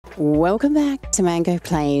Welcome back to Mango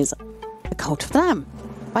Plays The Cult of the Lamb.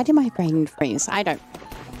 Why did my brain freeze? I don't.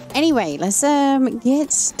 Anyway, let's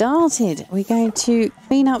get started. We're going to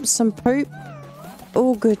clean up some poop.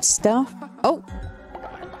 All good stuff. Oh!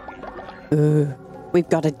 We've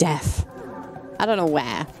got a death. I don't know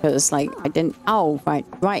where, because like I didn't. Oh,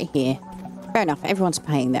 right here. Fair enough. Everyone's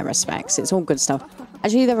paying their respects. It's all good stuff.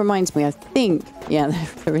 Actually, that reminds me. I think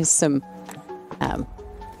there is some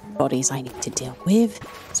bodies I need to deal with.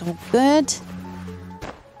 It's all good.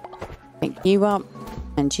 Pick you up.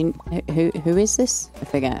 And who is this? I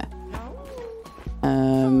forget.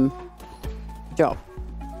 Job.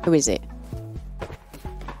 Who is it?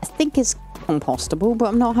 I think it's compostable, but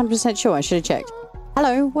I'm not 100% sure. I should have checked.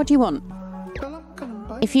 Hello, what do you want?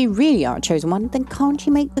 If you really are a chosen one, then can't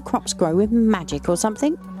you make the crops grow with magic or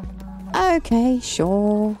something? Okay,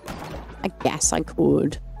 sure. I guess I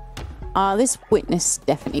could. This witness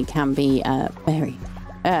definitely can be buried.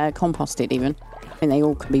 Composted even. I mean, they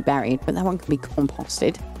all can be buried, but that one can be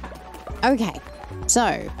composted. Okay,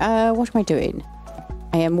 so what am I doing?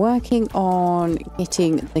 I am working on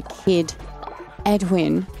getting the kid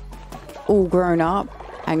Edwin all grown up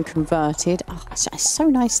and converted. Oh, it's so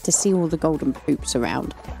nice to see all the golden poops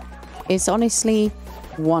around. It's honestly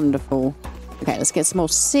wonderful. Okay, let's get some more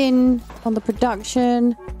sin on the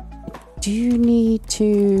production. I do need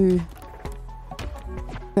to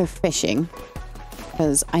go fishing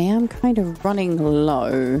because I am kind of running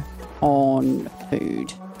low on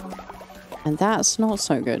food. And that's not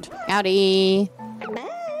so good. Howdy.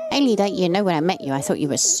 Hey, leader, you know when I met you, I thought you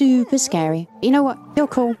were super scary. You know what? You're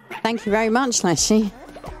cool. Thank you very much, Leslie.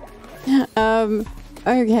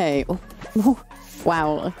 Okay. Oh,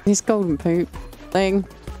 wow, this golden poop thing.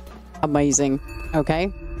 Amazing.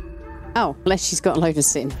 Okay. Oh, Leslie's got a load of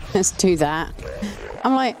sin. Let's do that.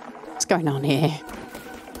 I'm like, what's going on here?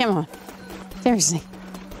 Come on. Seriously.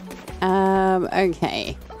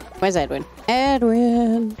 Okay. Where's Edwin?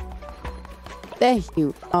 Edwin! There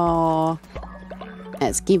you are.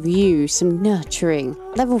 Let's give you some nurturing.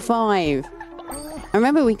 Level 5. I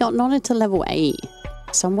remember we got Nonna to level 8.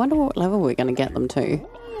 So I wonder what level we're going to get them to.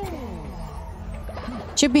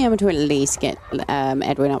 Should be able to at least get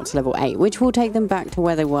Edwin up to level 8, which will take them back to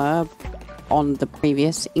where they were on the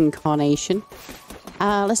previous incarnation.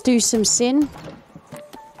 Let's do some sin.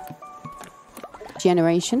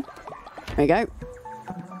 Generation. There we go.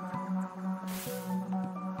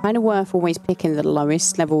 Kind of worth always picking the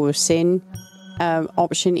lowest level of sin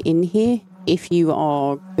option in here if you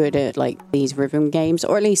are good at like these rhythm games,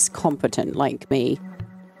 or at least competent like me,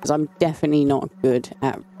 because I'm definitely not good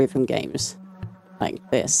at rhythm games like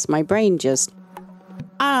this. My brain just,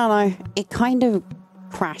 I don't know, it kind of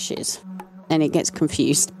crashes and it gets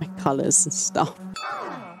confused by colors and stuff.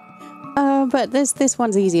 But this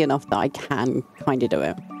one's easy enough that I can kind of do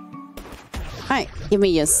it. Alright, give me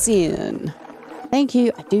your sin. Thank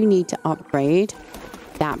you. I do need to upgrade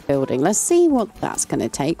that building. Let's see what that's going to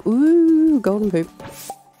take. Ooh, golden poop.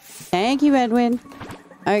 Thank you, Edwin.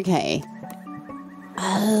 Okay.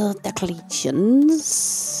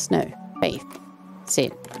 Declarations. No, faith.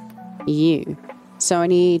 Sin. You. So I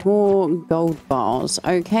need more gold bars.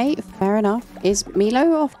 Okay, fair enough. Is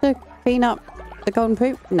Milo off to clean up the golden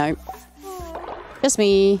poop? No. Just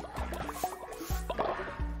me.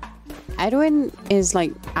 Edwin is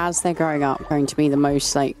like, as they're growing up, going to be the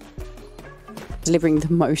most like delivering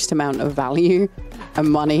the most amount of value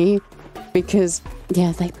and money, because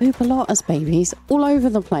yeah, they poop a lot as babies all over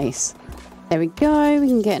the place. There we go. We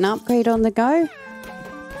can get an upgrade on the go.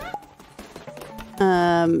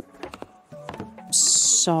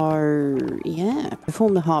 So yeah,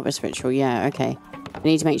 perform the harvest ritual. Yeah, okay. I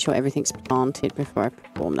need to make sure everything's planted before I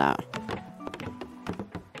perform that.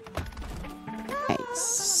 Okay,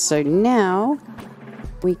 so now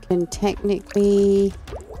we can technically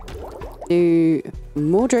do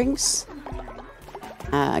more drinks,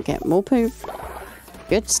 get more poop.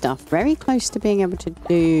 Good stuff. Very close to being able to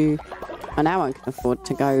do. Well, now I can afford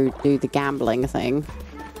to go do the gambling thing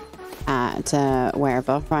at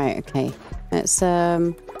wherever. Right, okay. Let's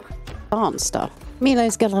plant stuff.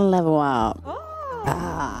 Milo's gonna level up.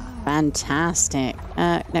 Ah, fantastic.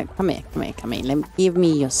 No, come here. Let me give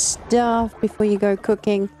me your stuff before you go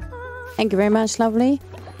cooking. Thank you very much, lovely.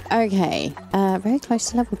 Okay, very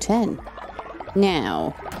close to level 10.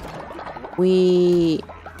 Now,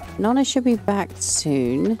 Nonna should be back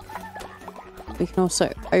soon. We can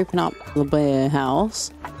also open up the bear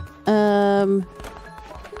house.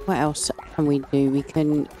 What else can we do? We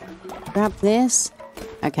can grab this.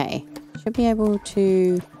 Okay, should be able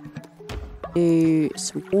to do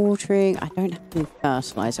some watering. I don't have any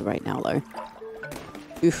fertilizer right now though.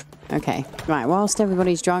 Oof, Okay. Right, whilst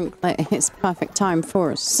everybody's drunk, it's perfect time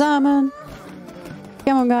for a sermon.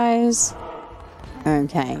 Come on, guys.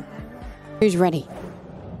 Okay. Who's ready?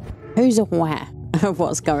 Who's aware of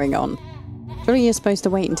what's going on? Surely you're supposed to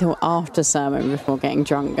wait until after sermon before getting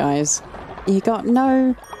drunk, guys. You got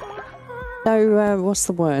no, what's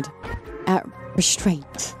the word?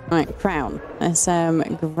 Restraint. Right, crown. Let's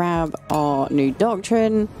grab our new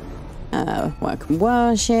doctrine. Work and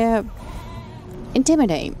worship.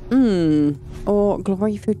 Intimidate. Or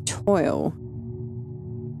glory through toil.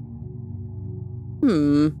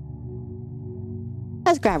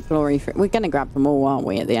 Let's grab glory through. We're going to grab them all, aren't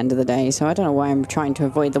we, at the end of the day? So I don't know why I'm trying to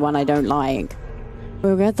avoid the one I don't like.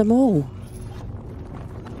 We'll get them all.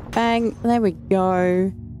 Bang. There we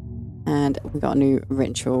go. And we got a new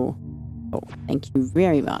ritual. Oh, thank you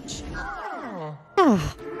very much.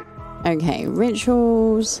 Okay,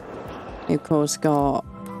 rituals. We, of course, got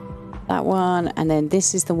that one. And then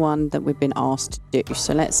this is the one that we've been asked to do.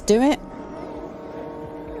 So let's do it.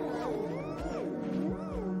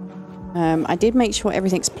 I did make sure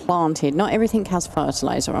everything's planted. Not everything has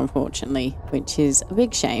fertilizer, unfortunately, which is a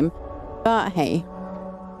big shame. But hey,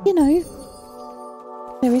 you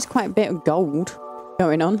know, there is quite a bit of gold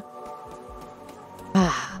going on.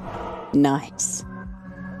 Nice.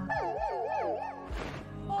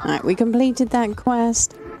 Alright, we completed that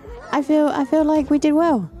quest. I feel like we did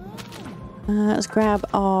well. Let's grab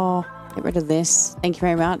our... Get rid of this. Thank you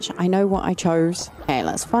very much. I know what I chose. Okay,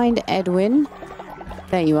 let's find Edwin.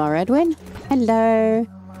 There you are, Edwin. Hello.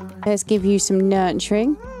 Let's give you some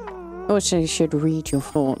nurturing. Also, you should read your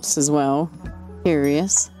thoughts as well.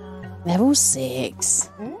 Curious. Level 6.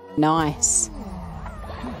 Nice.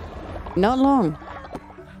 Not long.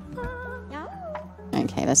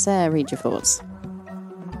 Okay, let's read your thoughts.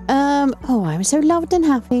 Oh, I'm so loved and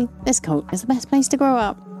happy. This cult is the best place to grow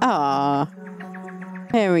up. Ah.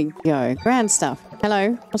 There we go. Grand stuff.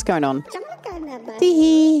 Hello. What's going on?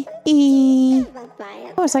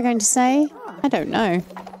 What was I going to say? I don't know.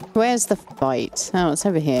 Where's the fight? Oh, it's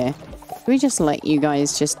over here. Can we just let you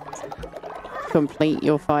guys just complete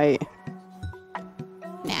your fight?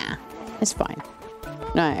 Nah, it's fine.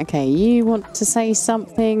 Right, okay, you want to say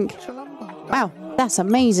something? Wow, that's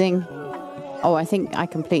amazing. Oh, I think I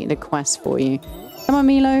completed a quest for you. Come on,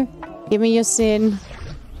 Milo. Give me your sin.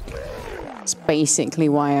 That's basically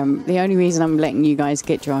why the only reason I'm letting you guys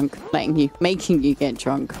get drunk. Making you get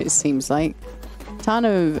drunk, it seems like. Ton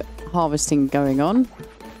of harvesting going on.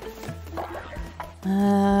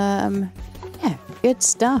 Yeah, good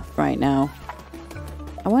stuff right now.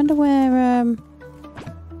 I wonder where,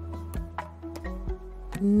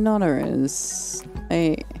 Nonna is.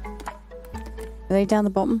 Are they down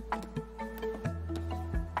the bottom?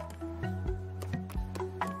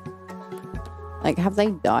 Like, have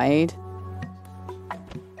they died?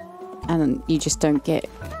 And you just don't get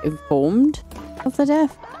informed of the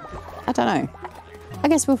death? I don't know. I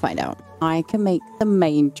guess we'll find out. I can make the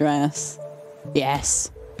main dress.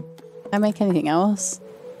 Yes. Can I make anything else?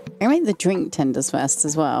 I can make the drink tenders first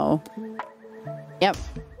as well. Yep.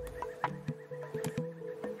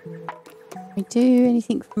 Can we do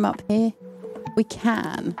anything from up here? We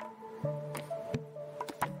can.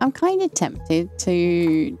 I'm kind of tempted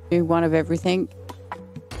to do one of everything.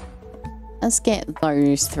 Let's get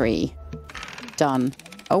those 3 done.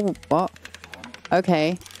 Oh, what?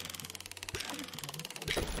 Okay.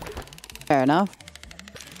 Fair enough.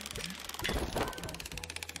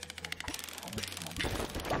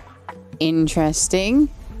 Interesting.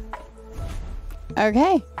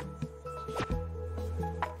 Okay.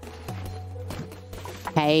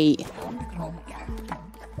 Hey.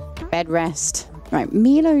 Bed rest. Right,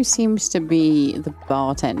 Milo seems to be the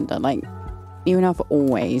bartender. Like, even if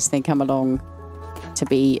always they come along to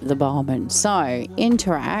be the barman. So,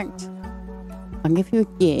 interact. I'll give you a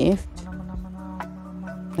gift.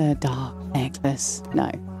 The dark necklace.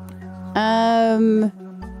 No.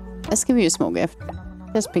 Let's give you a small gift.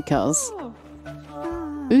 Just because.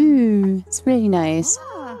 Ooh, it's really nice.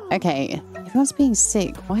 Okay, everyone's being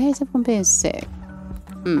sick. Why is everyone being sick?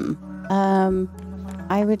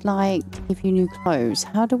 I would like to give you new clothes.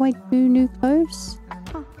 How do I do new clothes?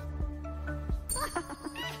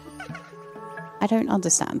 I don't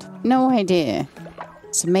understand. No idea.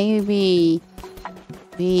 So maybe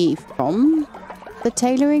be from the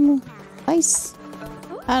tailoring place?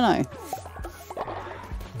 I don't know.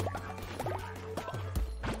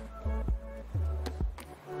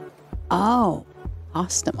 Oh,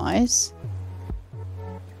 customize.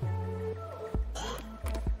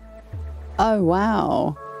 Oh,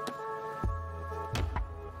 wow.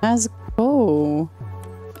 That's cool.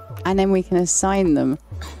 And then we can assign them.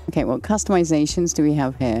 Okay, what customizations do we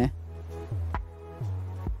have here?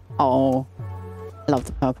 Oh, I love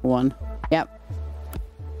the purple one. Yep.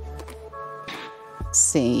 Let's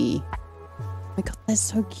see. Oh my god, they're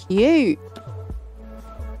so cute.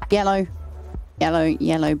 Yellow.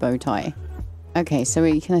 Yellow bow tie. Okay, so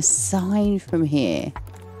we can assign from here.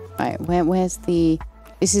 Right, where's the...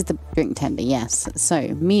 This is the drink tender, yes. So,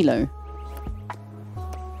 Milo.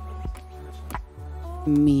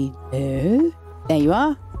 Milo? There you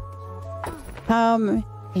are. Come,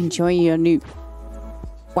 enjoy your new...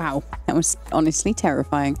 Wow, that was honestly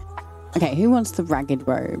terrifying. Okay, who wants the ragged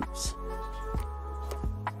robes?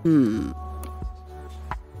 The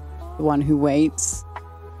one who waits.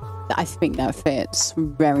 I think that fits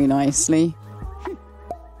very nicely.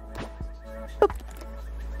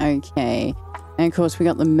 Okay. And of course we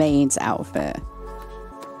got the maid's outfit.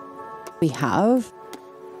 We have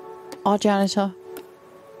our janitor.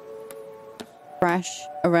 Fresh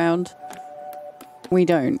around. We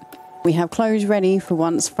don't. We have clothes ready for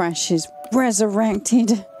once Fresh is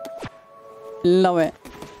resurrected. Love it.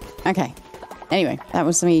 Okay. Anyway, that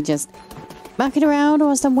was me just mucking around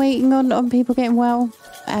whilst I'm waiting on people getting well.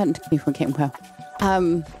 And people getting well.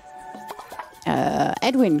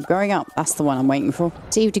 Edwin growing up. That's the one I'm waiting for.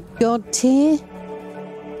 Received a god tier.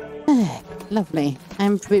 Lovely.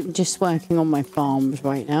 I'm just working on my farms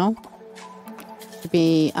right now.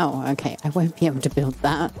 Oh, okay. I won't be able to build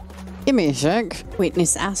that. Give me a sec.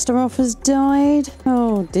 Witness Astaroth has died.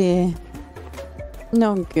 Oh dear.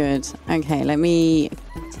 Not good. Okay, let me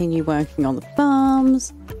continue working on the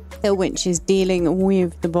farms. Hill Witch is dealing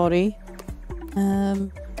with the body.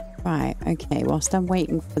 Right, okay. Whilst I'm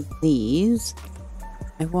waiting for these,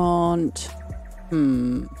 I want...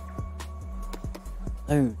 Oh,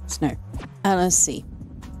 snow. Let's see.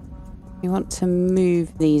 We want to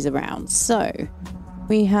move these around. So,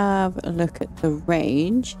 we have a look at the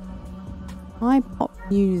range. I pop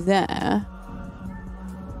you there.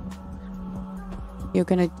 You're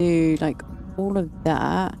going to do, like, all of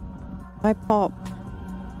that. I pop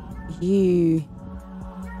you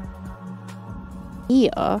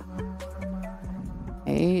here.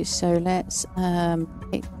 Okay, so let's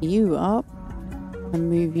pick you up and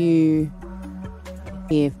move you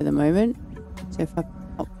here for the moment. So if I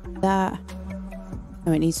pop that...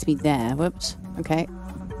 Oh, it needs to be there. Whoops. Okay.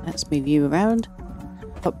 Let's move you around.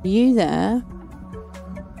 Pop you there.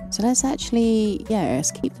 So let's actually... Yeah,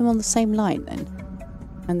 let's keep them on the same line then.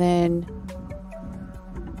 And then...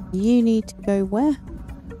 You need to go where?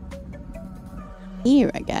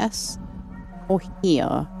 Here, I guess. Or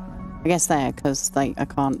here. I guess there, because like I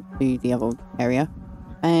can't do the other area.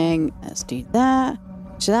 Bang. Let's do that.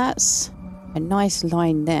 So that's a nice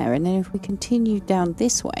line there. And then if we continue down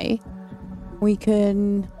this way, we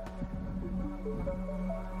can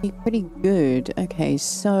be pretty good. Okay,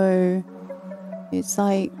 so it's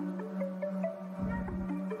like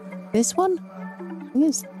this one? I think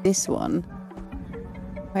it's this one.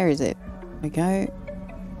 Where is it? There we go.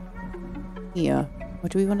 Here.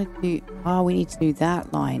 What do we want to do? Oh, we need to do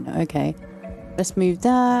that line. Okay. Let's move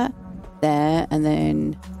that there, and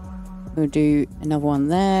then we'll do another one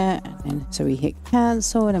there. And then, so we hit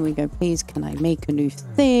cancel, and then we go, please, can I make a new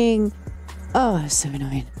thing? Oh, so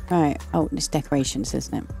annoying. Right. Oh, it's decorations,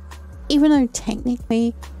 isn't it? Even though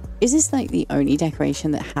technically, is this like the only decoration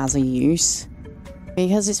that has a use?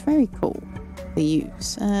 Because it's very cool, the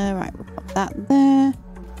use. Right, we'll pop that there.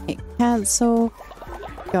 Hit cancel.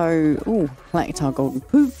 Go, oh, collect our golden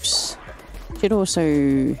poops. Should also,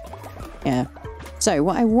 yeah. So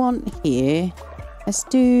what I want here, let's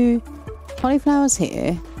do cauliflowers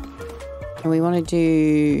here. And we want to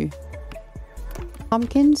do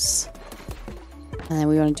pumpkins. And then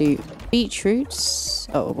we want to do beetroots.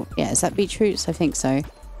 Oh, yeah, is that beetroots? I think so.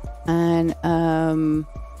 And, I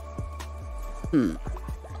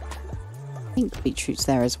think beetroots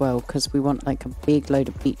there as well, because we want like a big load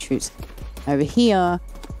of beetroots. Over here,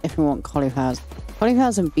 if we want cauliflowers.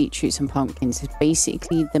 Cauliflowers and beetroots and pumpkins is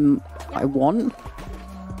basically what I want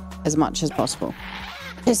as much as possible.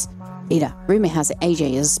 Yes, leader, rumor has it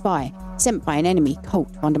AJ is a spy sent by an enemy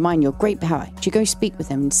cult to undermine your great power. You should go speak with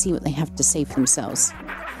them and see what they have to say for themselves.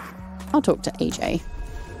 I'll talk to AJ,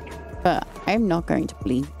 but I'm not going to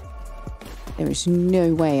believe you. There is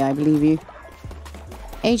no way I believe you.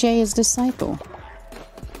 AJ is disciple.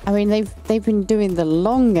 I mean, they've been doing the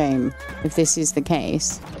long game, if this is the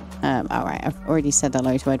case. Alright, I've already said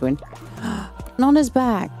hello to Edwin. Nana's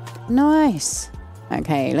back. Nice.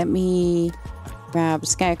 Okay, let me grab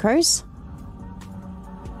scarecrows.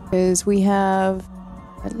 Because we have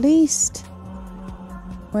at least...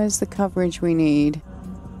 Where's the coverage we need?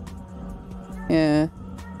 Yeah.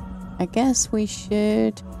 I guess we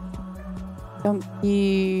should... Dump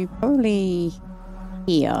you probably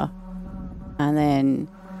here. And then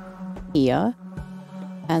here.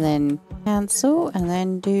 And then cancel. And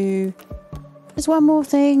then do just one more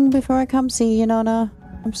thing before I come see you, Nonna.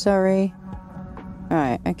 I'm sorry.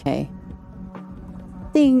 Alright, okay.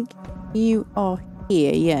 I think you are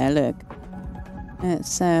here. Yeah, look.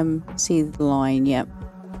 Let's see the line. Yep.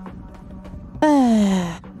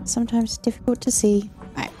 Sometimes it's difficult to see.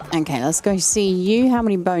 Right, okay, let's go see you. How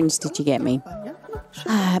many bones did you get me?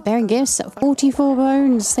 Bearing gifts. 44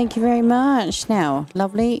 bones. Thank you very much. Now,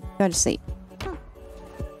 lovely. Go to sleep. Are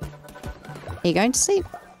you going to sleep?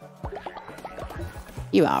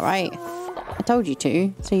 You are, right? I told you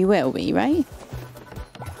to, so you will be, right?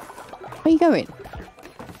 Where are you going?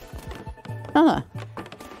 Ah.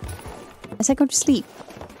 I said go to sleep.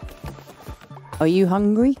 Are you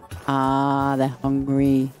hungry? Ah, they're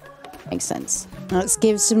hungry. Makes sense. Let's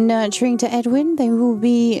give some nurturing to Edwin. They will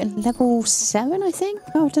be level 7, I think,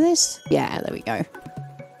 after this. Yeah, there we go.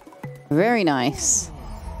 Very nice.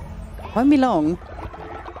 Won't be long,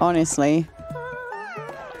 honestly.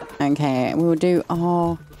 Okay, we'll do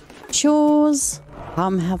our chores.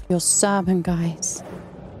 Come have your sermon, guys.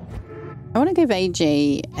 I want to give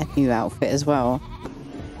AJ a new outfit as well.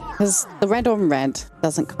 Because the red on red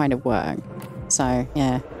doesn't kind of work. So,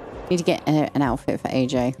 yeah. Need to get an outfit for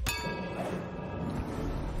AJ.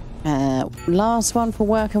 Last one for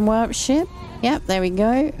work and worship. Yep, there we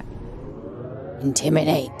go.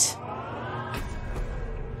 Intimidate.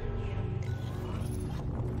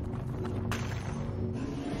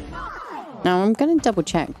 Now, I'm going to double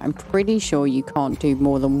check. I'm pretty sure you can't do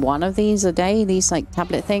more than one of these a day. These, like,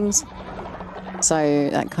 tablet things. So,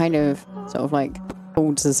 that kind of, sort of, like,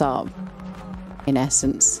 holds us up. In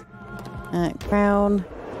essence. Crown.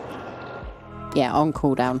 Yeah, on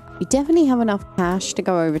cooldown. We definitely have enough cash to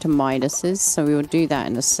go over to Midas's, so we will do that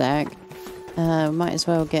in a sec. Might as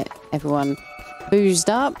well get everyone boozed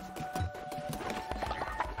up.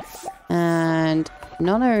 And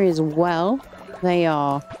Nonna as well. They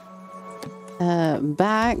are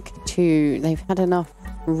back to... They've had enough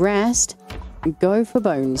rest. Go for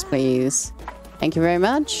bones, please. Thank you very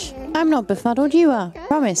much. I'm not befuddled, you are.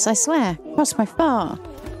 Promise, I swear. Cross my far.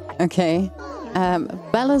 Okay.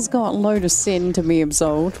 Bella's got a load of sin to be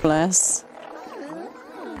absolved, bless.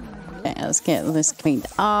 Okay, let's get this cleaned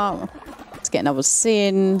up. Let's get another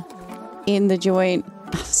sin in the joint.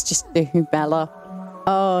 Let's just do Bella.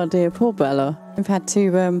 Oh dear, poor Bella. We've had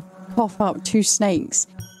to cough up 2 snakes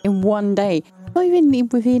in one day. Not even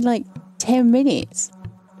within like 10 minutes.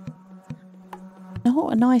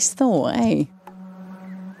 Not a nice thought, eh?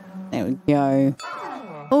 There we go.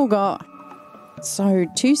 All got. So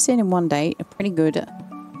 2 sin in one day, a pretty good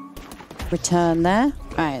return there.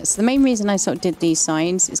 Alright, so the main reason I sort of did these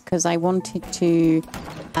signs is because I wanted to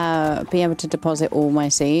be able to deposit all my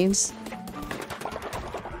seeds.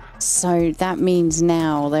 So that means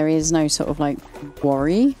now there is no sort of like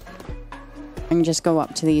worry. I can just go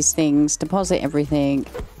up to these things, deposit everything,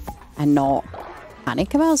 and not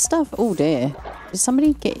panic about stuff. Oh dear. Did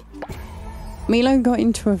somebody get... Milo got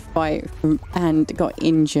into a fight and got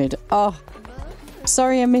injured. Oh,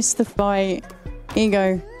 sorry I missed the fight. Here you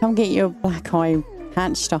go. Come get your black eye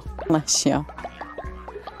patched up. Bless you.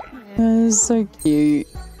 Oh, so cute.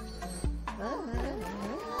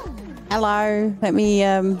 Hello. Let me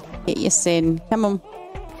get your sin. Come on.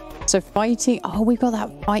 So fighting. Oh, we've got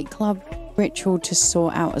that fight club ritual to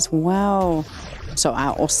sort out as well. Sort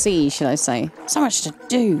out, or see, should I say. So much to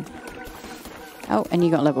do. Oh, and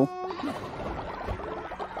you got level.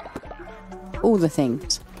 All the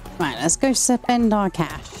things. Right, let's go spend our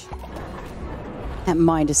cash at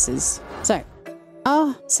Midas's. So,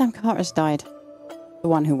 Sam Carter's died. The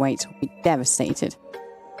one who waits will be devastated.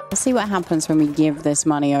 Let's see what happens when we give this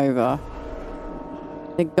money over.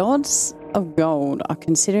 The gods of gold are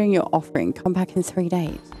considering your offering. Come back in 3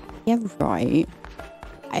 days. Yeah, right.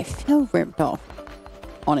 I feel ripped off,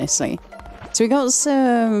 honestly. So we got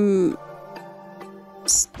some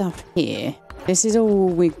stuff here. This is all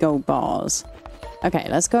with gold bars. Okay,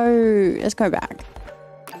 let's go back.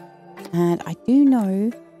 And I do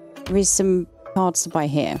know there is some cards to buy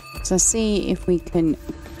here. So let's see if we can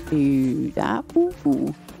do that.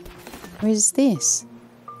 Ooh. What is this?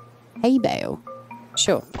 Hay bale.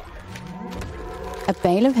 Sure. A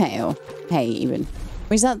bale of hail. Hay, even.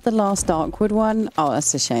 Was that the last Darkwood one? Oh,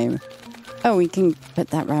 that's a shame. Oh, we can put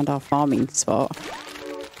that around our farming spot.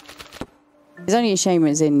 It's only a shame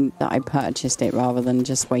as in that I purchased it rather than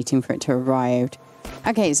just waiting for it to arrive.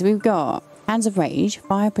 Okay, so we've got Hands of Rage,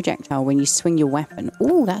 fire projectile when you swing your weapon.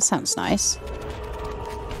 Oh, that sounds nice.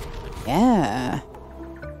 Yeah.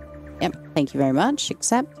 Yep, thank you very much.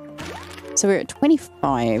 Accept. So we're at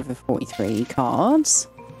 25 of 43 cards.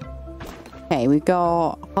 Okay, we've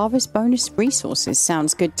got harvest bonus resources.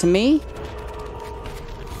 Sounds good to me.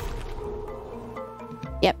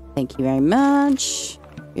 Yep, thank you very much.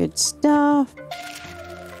 Good stuff.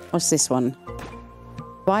 What's this one?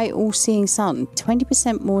 By all-seeing sun.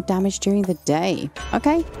 20% more damage during the day.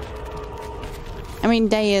 Okay. I mean,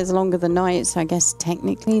 day is longer than night, so I guess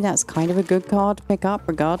technically that's kind of a good card to pick up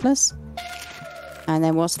regardless. And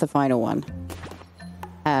then what's the final one?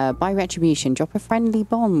 By retribution, drop a friendly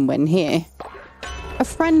bomb when here. A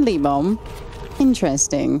friendly bomb?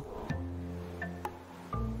 Interesting.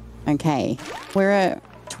 Okay, we're at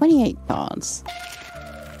 28 cards.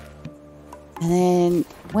 And then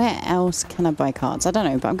where else can I buy cards? I don't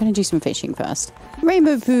know, but I'm going to do some fishing first.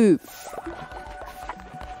 Rainbow poop!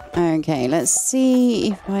 Okay, let's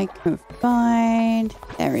see if I can find...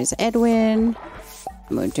 There is Edwin.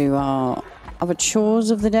 We'll do our other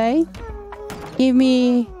chores of the day. Give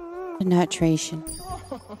me a nutration.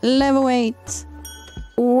 Level 8.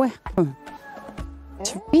 Oh.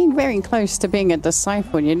 It's being very close to being a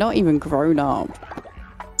disciple. You're not even grown up.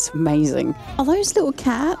 It's amazing. Are those little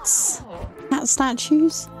cats? Cat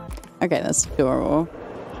statues? Okay, that's adorable.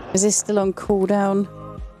 Is this still on cooldown?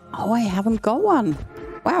 Oh, I haven't got one.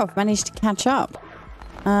 Wow, I've managed to catch up.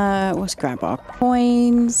 Let's grab our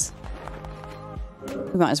coins.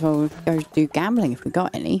 We might as well go do gambling if we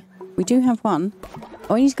got any. We do have one.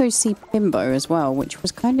 I need to go see Pimbo as well, which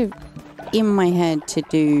was kind of in my head to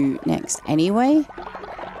do next anyway.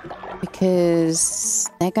 Because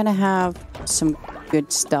they're going to have some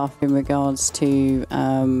good stuff in regards to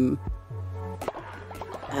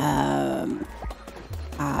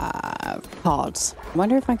cards. I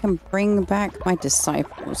wonder if I can bring back my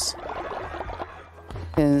disciples.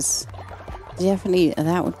 Because definitely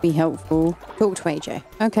that would be helpful. Talk to AJ.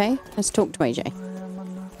 Okay, let's talk to AJ.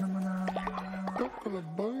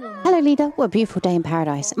 Hello, leader. What a beautiful day in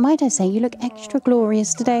paradise. Might I say you look extra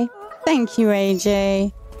glorious today? Thank you,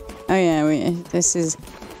 AJ. Oh yeah, this is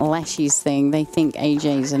Leshy's thing. They think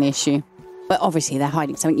AJ's an issue. But obviously they're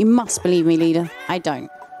hiding something. You must believe me, leader. I don't.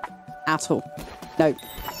 At all. No.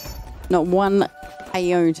 Not one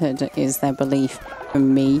iota is their belief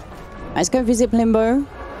from me. Let's go visit Plimbo.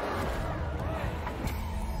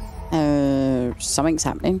 Something's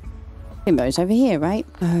happening. Limbo's over here, right?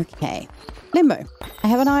 Okay. Limbo, I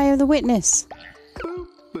have an eye of the witness.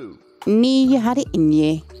 Knee, you had it in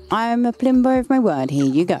you. I'm a Plimbo of my word. Here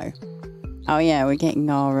you go. Oh yeah, we're getting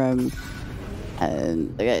our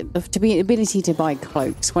the ability to buy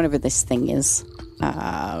cloaks, whatever this thing is.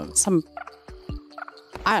 Some,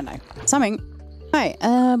 I don't know, something. Hey,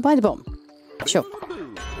 buy the bomb. Sure.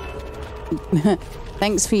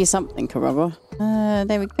 Thanks for your something, Karobba.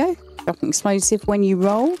 There we go. Dropping explosive when you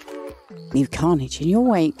roll. Leave carnage in your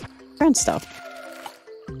wake. Grand stuff.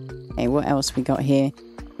 Okay, what else we got here?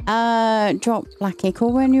 Drop black ichor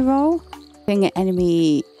when you roll. Killing an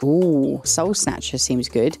enemy. Ooh, soul snatcher seems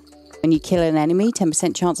good. When you kill an enemy,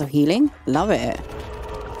 10% chance of healing. Love it.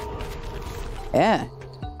 Yeah.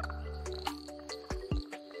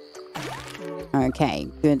 Okay,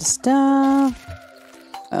 good stuff.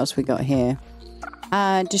 What else we got here?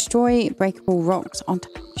 Destroy breakable rocks on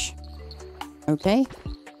touch. Okay.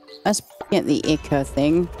 Let's get the ichor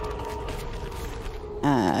thing.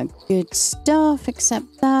 Good stuff,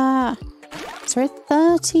 except that. So we're at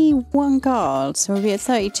 31 cards. So we'll be at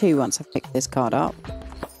 32 once I pick this card up.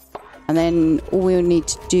 And then all we'll need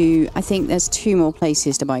to do, I think there's 2 more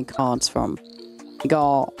places to buy cards from. We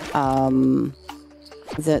got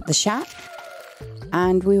the shack.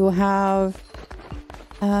 And we will have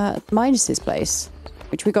Midas's place,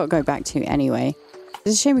 which we got to go back to anyway.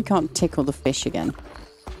 It's a shame we can't tickle the fish again.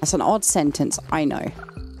 That's an odd sentence, I know.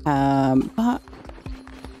 But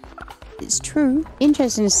it's true.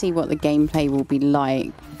 Interesting to see what the gameplay will be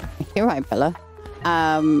like. You're right, Bella.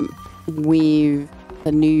 With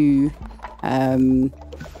the new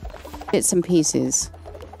bits and pieces.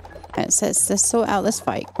 Let's sort out this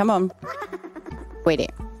fight. Come on. Wait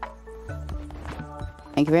it.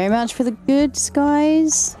 Thank you very much for the goods,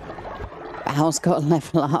 guys. Val's got to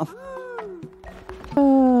level up.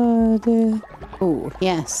 Oh, dear. Oh,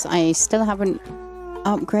 yes. I still haven't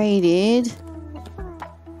upgraded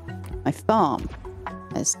my farm.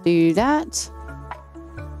 Let's do that.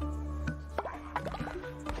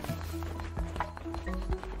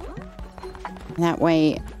 That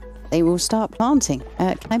way they will start planting.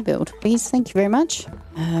 Can I build, please? Thank you very much.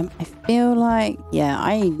 I feel like, yeah,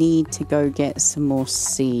 I need to go get some more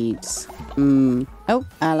seeds. Oh,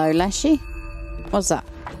 hello, Leshy. What's that?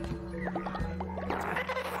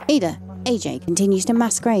 Ada, AJ continues to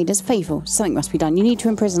masquerade as faithful. Something must be done. You need to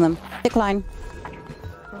imprison them. Decline.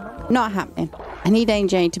 Not happening. I need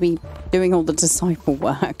AJ to be doing all the disciple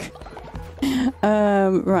work.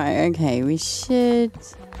 Right, okay. We should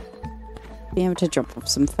be able to drop off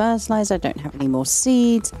some fertilizer. I don't have any more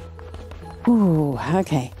seeds. Ooh,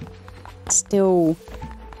 okay. Still,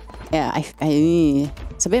 yeah,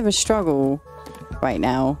 it's a bit of a struggle right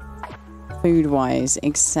now, food-wise,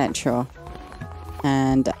 etc.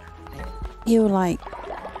 And I feel like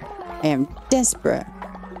I am desperate.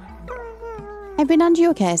 I've been under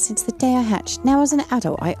your care since the day I hatched. Now as an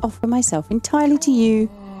adult, I offer myself entirely to you.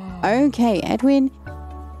 Okay, Edwin.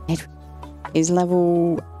 Edwin is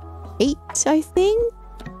level 8, I think?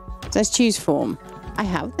 So let's choose form. I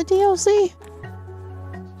have the DLC?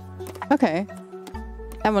 Okay.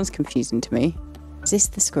 That one's confusing to me. Is this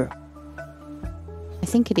the squirrel? I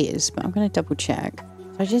think it is, but I'm going to double check.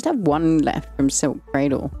 So I just have one left from Silk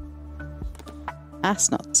Cradle.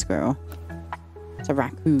 That's not the squirrel. It's a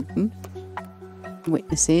raccoon.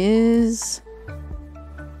 Witnesses.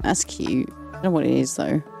 That's cute. I don't know what it is,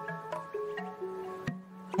 though.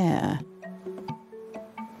 Yeah.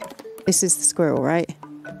 This is the squirrel, right?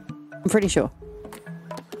 I'm pretty sure.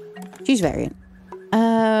 Choose variant.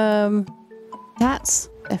 Tats.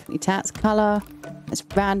 Definitely tats. Color. Let's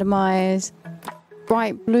randomize.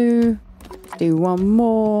 Bright blue. Do one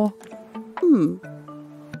more.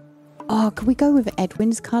 Oh, can we go with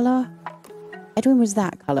Edwin's color? Edwin was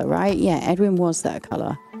that color, right? Yeah, Edwin was that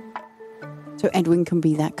color. So Edwin can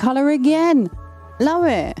be that color again. Love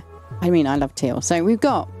it. I mean, I love teal. So we've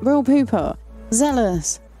got Real Pooper,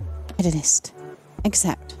 Zealous, Hedonist,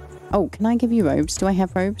 Accept. Oh, can I give you robes? Do I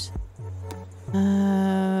have robes?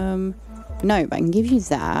 No, but I can give you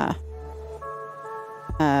that.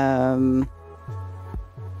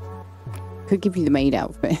 Could give you the maid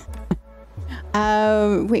outfit.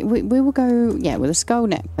 We will go, yeah, with a skull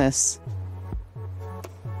necklace.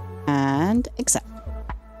 And accept.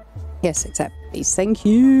 Yes, accept, please. Thank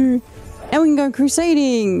you. Now we can go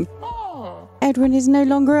crusading. Edwin is no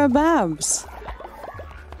longer a Babs.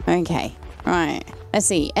 Okay, right. Let's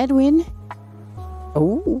see. Edwin.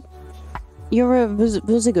 Oh. You're a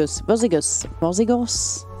Vozigos.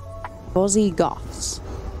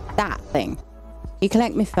 That thing. You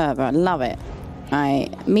collect me further. I love it. Right.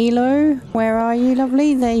 Milo, where are you,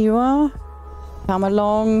 lovely? There you are. Come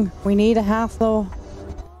along. We need a Hathor.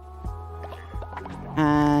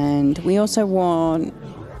 And we also want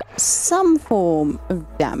some form of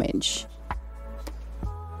damage.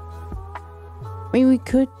 I mean, we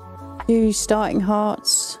could do starting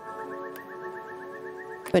hearts.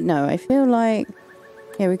 But no, I feel like,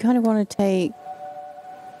 yeah, we kind of want to take,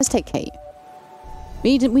 let's take Kate.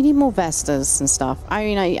 We need more Vestas and stuff. I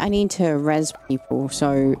mean, I need to res people,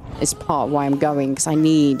 so it's part of why I'm going, because I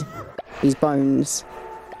need these bones.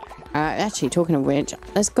 Actually, talking of which,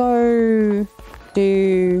 let's go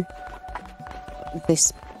do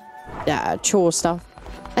this chore stuff.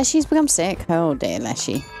 Leshy's become sick. Oh dear,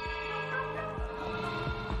 Leshy.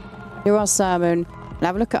 Do our sermon. We'll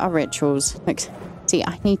have a look at our rituals. Like, see,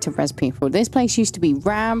 I need to res people. This place used to be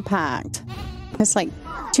ram-packed. There's like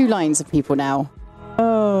 2 lines of people now.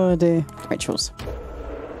 Oh dear. Rituals.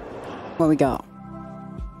 What we got?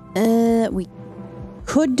 We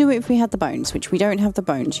could do it if we had the bones, which we don't have the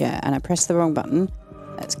bones yet. And I pressed the wrong button.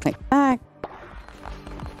 Let's click back.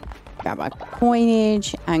 Grab our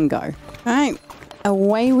coinage and go. Alright.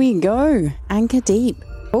 Away we go. Anchor deep.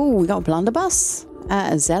 Oh, we got a blunderbuss.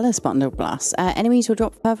 A zealous blunderbuss. Enemies will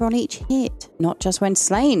drop further on each hit, not just when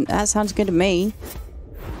slain. That sounds good to me.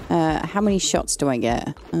 How many shots do I get?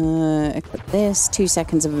 Equip this. 2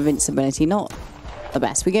 seconds of invincibility. Not the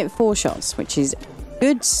best. We get 4 shots, which is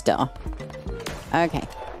good stuff. Okay.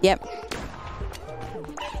 Yep.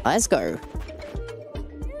 Let's go.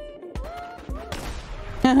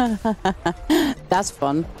 That's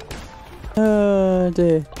fun. Oh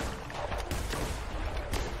dear.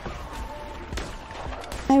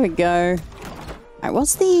 There we go. Alright,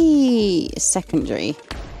 what's the secondary?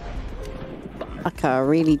 Like a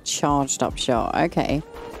really charged up shot. Okay.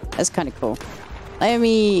 That's kind of cool. Let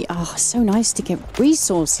me... Oh, so nice to get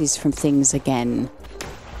resources from things again.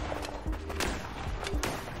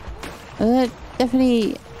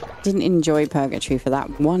 Definitely didn't enjoy Purgatory for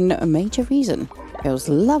that one major reason. It was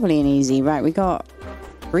lovely and easy. Right, we got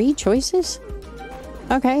 3 choices?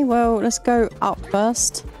 Okay, well, let's go up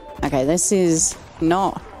first. Okay, this is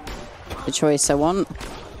not the choice I want.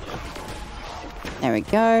 There we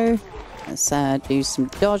go. Let's do some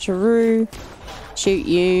dodgeroo. Shoot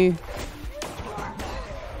you.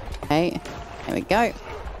 Okay, there we go.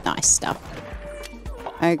 Nice stuff.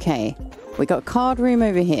 Okay, we got card room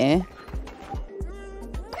over here.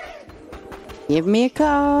 Give me a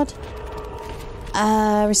card.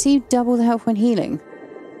 Receive double the health when healing.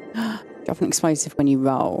 Drop an explosive when you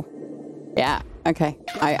roll. Yeah, okay.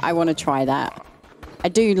 I want to try that. I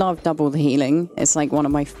do love double the healing. It's like one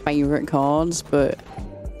of my favorite cards, but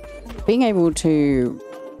being able to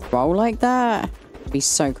roll like that would be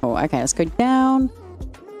so cool. Okay, let's go down.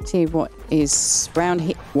 See what is around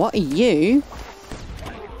here. What are you?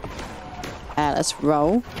 Let's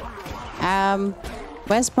roll.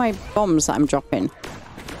 Where's my bombs that I'm dropping?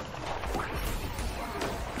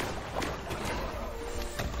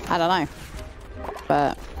 I don't know.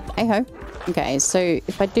 But, hey ho. Okay, so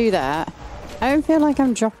if I do that, I don't feel like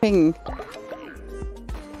I'm dropping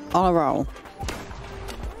on a roll.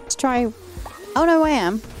 Let's try... Oh no, I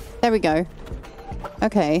am. There we go.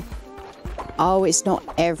 Okay. Oh, it's not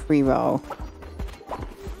every roll.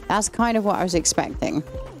 That's kind of what I was expecting.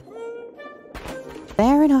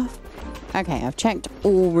 Fair enough. Okay, I've checked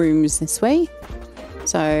all rooms this way.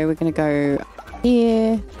 So we're going to go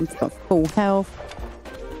here. We've got full health.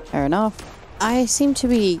 Fair enough. I seem to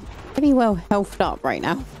be pretty well healthed up right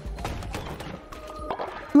now.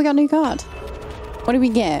 We got a new card. What do we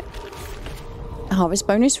get? Harvest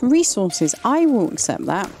bonus from resources. I will accept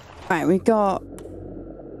that. Right, we've got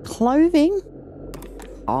clothing,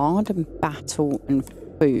 hard and battle and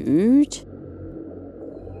food.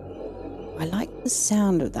 I like the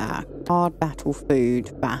sound of that. Hard battle,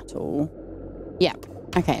 food, battle. Yeah.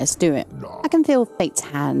 Okay, let's do it. I can feel fate's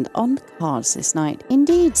hand on the cards this night.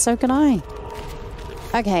 Indeed, so can I.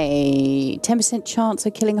 Okay, 10% chance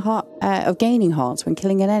of killing of gaining hearts when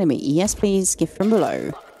killing an enemy. Yes, please. Gift from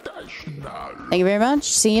below. Thank you very much.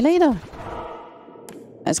 See you later.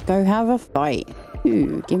 Let's go have a fight.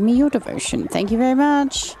 Ooh, give me your devotion. Thank you very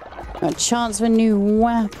much. A chance of a new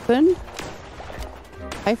weapon.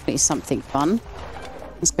 Hopefully something fun.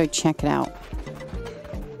 Let's go check it out.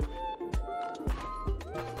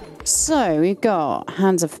 So we've got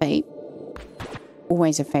Hands of Fate.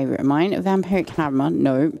 Always a favourite of mine. A vampiric hammer,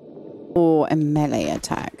 no. Or a melee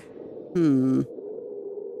attack. Kind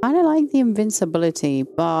of like the invincibility,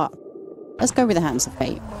 but let's go with the Hands of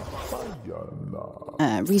Fate.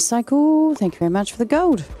 Recycle. Thank you very much for the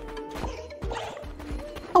gold.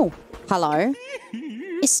 Oh, hello.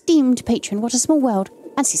 Esteemed patron, what a small world.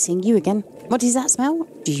 Fancy seeing you again. What is that smell?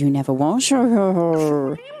 Do you never wash?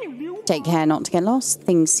 Take care not to get lost.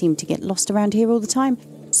 Things seem to get lost around here all the time.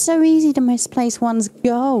 So easy to misplace one's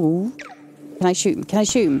goal. Can I shoot him? Can I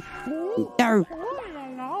shoot him? No.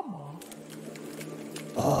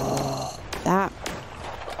 Oh, that.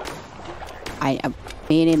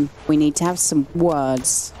 Me and him, we need to have some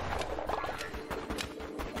words.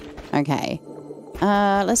 Okay.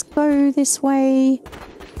 Let's go this way.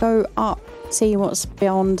 Go up. See what's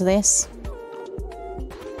beyond this.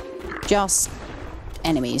 Just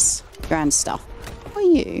enemies. Grand stuff. What are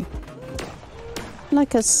you?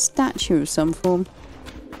 Like a statue of some form.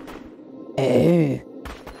 Oh.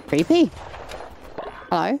 Creepy.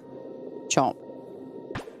 Hello. Chop.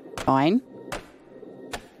 Fine.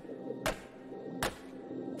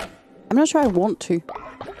 I'm not sure I want to.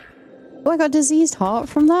 Oh, I got a diseased heart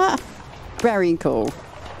from that? Very cool.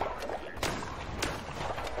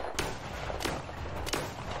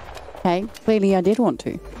 Okay, clearly I did want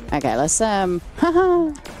to. Okay, let's,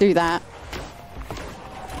 do that.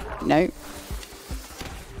 No.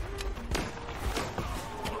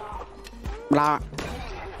 Blah.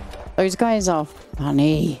 Those guys are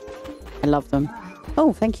funny. I love them.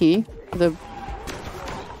 Oh, thank you for the...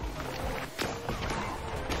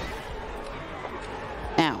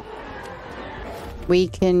 Now. We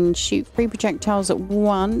can shoot 3 projectiles at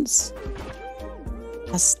once.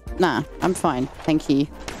 Nah, I'm fine. Thank you.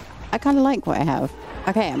 I kind of like what I have.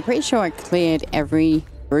 Okay, I'm pretty sure I cleared every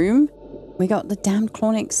room. We got the damned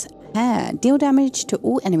Clonix hair. Deal damage to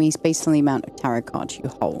all enemies based on the amount of tarot cards you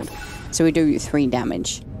hold. So we do 3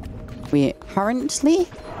 damage. We're currently...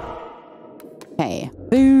 Okay,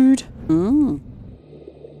 food.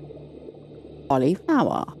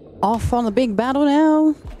 Cauliflower. Off on the big battle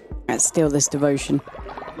now. Let's steal this devotion.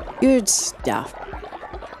 Good stuff.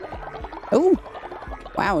 Oh.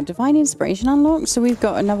 Wow, divine inspiration unlocked. So we've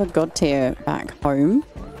got another god tier back home.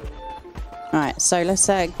 Alright, so let's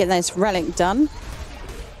get this relic done.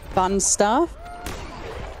 Fun stuff.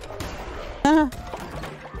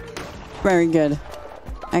 Very good.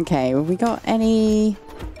 Okay, have we got any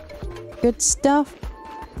good stuff?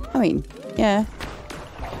 I mean, yeah.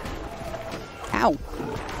 Ow.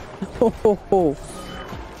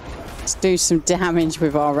 Let's do some damage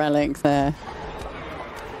with our relic there.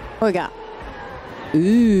 What we got?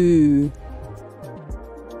 Ooh.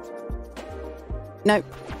 Nope,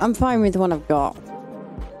 I'm fine with the one I've got.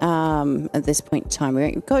 at this point in time.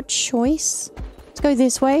 We've got a choice. Let's go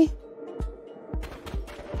this way.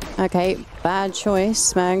 Okay, bad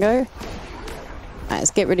choice, Mango. Right,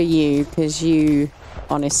 let's get rid of you, because you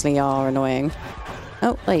honestly are annoying.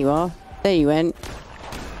 Oh, there you are. There you went.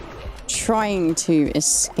 Trying to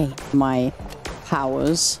escape my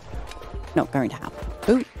powers. Not going to happen.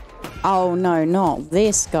 Ooh. Oh, no, not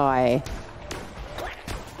this guy.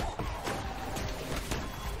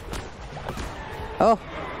 Oh,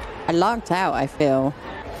 I locked out, I feel.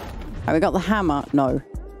 Oh, we got the hammer. No.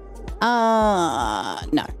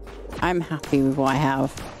 No. I'm happy with what I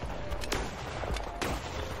have.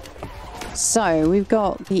 So, we've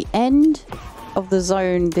got the end of the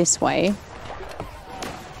zone this way.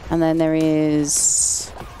 And then there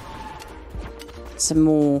is some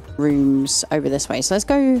more rooms over this way. So let's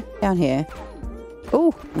go down here.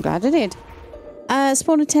 Oh, I'm glad I did.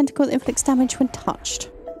 Spawn a tentacle that inflicts damage when touched.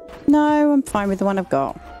 No, I'm fine with the one I've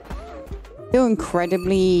got. Feel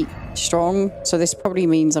incredibly strong, so this probably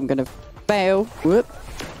means I'm gonna fail. Whoop.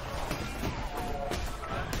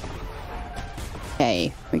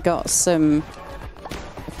 Okay, we got some,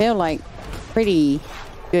 I feel like, pretty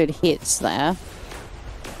good hits there.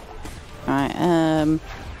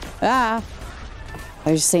 Alright,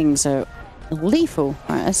 those things are lethal.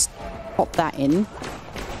 Alright, let's pop that in.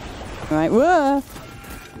 Alright, whoa!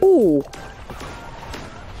 Ooh!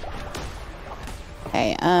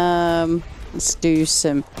 Okay, let's do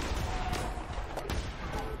some...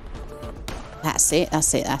 That's it.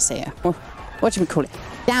 What do we call it?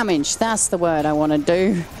 Damage, that's the word I want to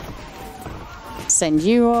do. Send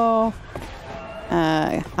you off.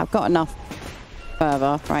 I've got enough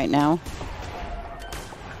further right now.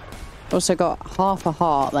 Also got half a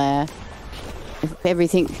heart there. If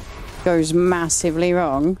everything goes massively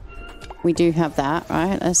wrong, we do have that.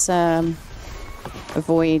 Right, let's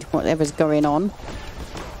avoid whatever's going on.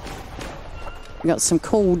 We got some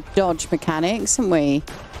cool dodge mechanics, haven't we?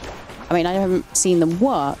 I mean, I haven't seen them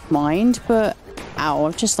work, mind, but ow,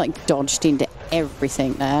 I've just like dodged into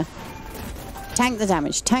everything there. Tank the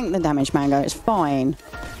damage, Mango. It's fine.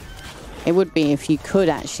 It would be if you could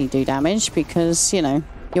actually do damage, because, you know,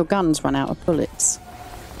 your guns run out of bullets.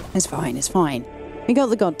 It's fine, it's fine. We got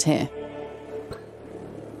the god tier.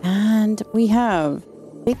 And we have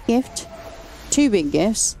big gift, 2 big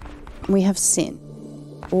gifts, and we have sin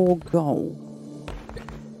or goal.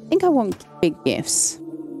 I think I want big gifts.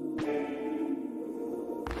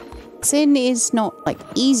 Sin is not like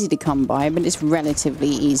easy to come by, but it's relatively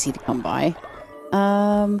easy to come by.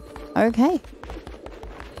 Okay.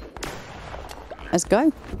 Let's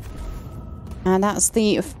go. And that's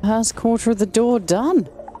the first quarter of the door done.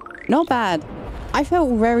 Not bad. I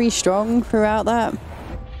felt very strong throughout that.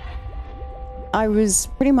 I was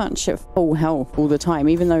pretty much at full health all the time,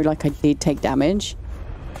 even though like I did take damage.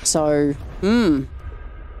 So,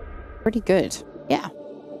 pretty good. Yeah.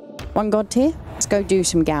 1 god tier. Let's go do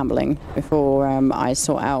some gambling before I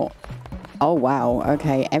sort out. Oh, wow.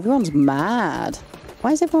 Okay. Everyone's mad.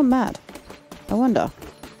 Why is everyone mad? I wonder.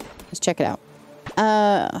 Let's check it out.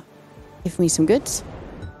 Give me some goods.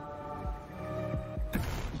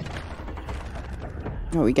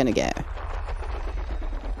 What are we gonna get?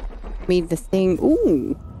 Me the thing.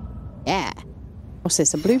 Ooh. Yeah. What's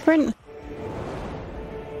this? A blueprint?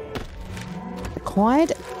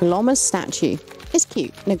 Acquired Glommer's statue. It's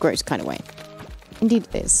cute in a gross kind of way. Indeed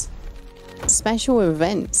it is. Special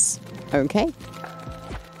events. Okay.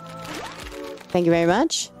 Thank you very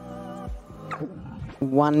much.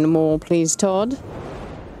 1 more, please, Todd.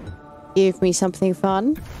 Give me something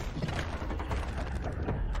fun.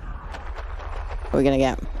 What are we gonna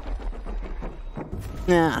get?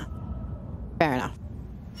 Ah. Fair enough.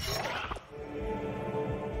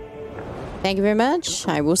 Thank you very much.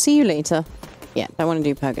 I will see you later. Yeah, don't want to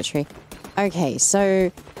do purgatory. Okay,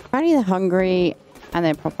 so apparently they're hungry and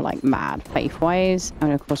they're proper like mad faith-wise.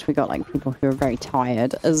 And of course we got like people who are very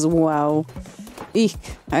tired as well. Eek.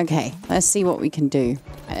 Okay, let's see what we can do.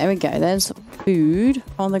 There we go. There's food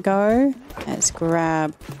on the go. Let's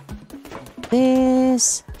grab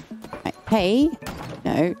this. Right, Kate.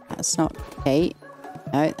 No, that's not Kate.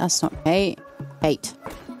 No, that's not Kate. Kate.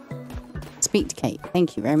 Speak to Kate.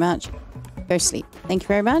 Thank you very much. Go sleep. Thank you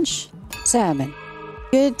very much. Sermon.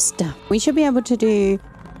 Good stuff. We should be able to do...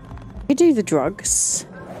 We could do the drugs.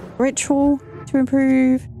 Ritual to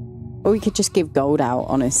improve. Or we could just give gold out,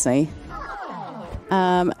 honestly.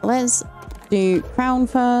 Let's do crown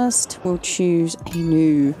first. We'll choose a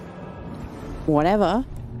new... whatever.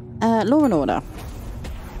 Law and order.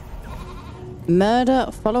 Murder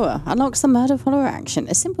follower. Unlocks the murder follower action.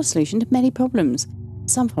 A simple solution to many problems.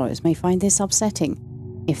 Some followers may find this upsetting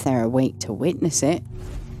if they're awake to witness it.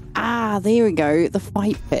 Ah, there we go. The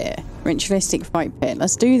fight pit. Ritualistic fight pit.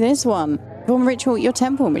 Let's do this one. Perform a ritual at your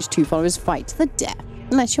temple in which 2 followers fight to the death,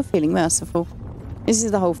 unless you're feeling merciful. This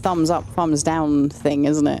is the whole thumbs up, thumbs down thing,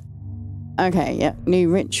 isn't it? Okay, yep.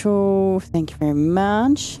 New ritual. Thank you very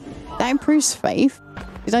much. That improves faith.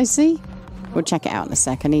 Did I see? We'll check it out in a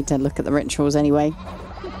sec. I need to look at the rituals anyway.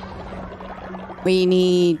 We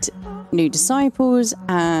need new disciples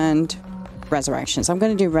and resurrection. So I'm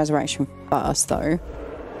going to do resurrection first, though.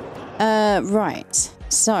 Right.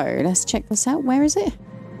 So let's check this out. Where is it?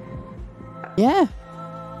 Yeah.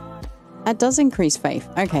 That does increase faith.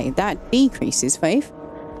 Okay, that decreases faith.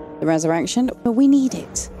 The resurrection, but we need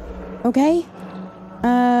it. Okay?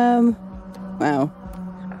 Well.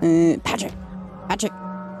 Patrick,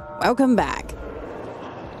 welcome back.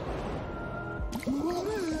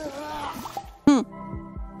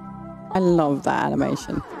 I love that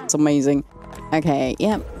animation. It's amazing. Okay,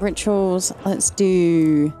 yep, rituals. Let's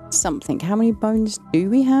do something. How many bones do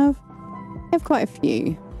we have? We have quite a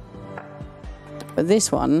few. But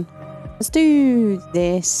this one, let's do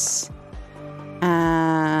this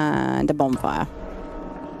and a bonfire.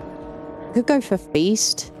 Could go for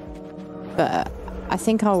feast, but I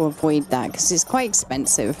think I'll avoid that because it's quite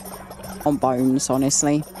expensive on bones,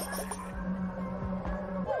 honestly.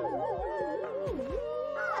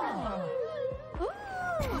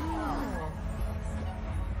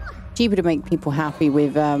 Cheaper to make people happy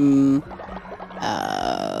with the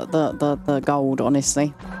gold,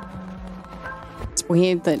 honestly. It's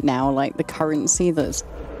weird that now, like, the currency that's,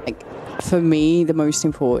 like, for me, the most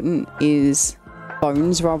important is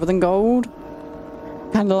bones rather than gold.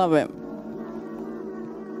 Kind of love it.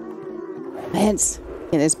 Let's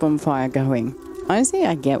get this bonfire going. Honestly,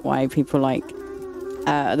 I get why people like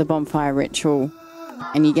the bonfire ritual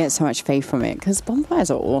and you get so much faith from it, because bonfires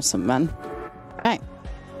are awesome, man. Right.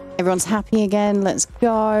 Everyone's happy again. Let's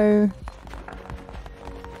go.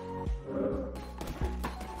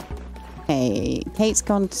 Okay, Kate's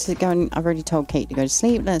gone to go and I've already told Kate to go to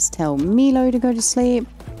sleep. Let's tell Milo to go to sleep.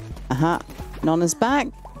 Nonna's back.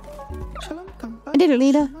 I did it,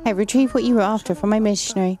 leader. I retrieved what you were after from my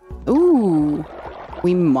missionary. Ooh.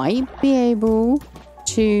 We might be able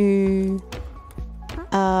to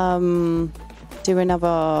do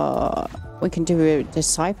another. We can do a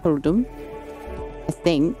discipledom, I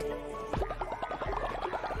think.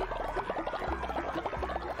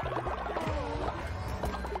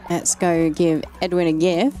 Let's go give Edwin a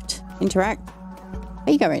gift. Interact.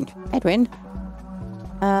 Where you going, Edwin?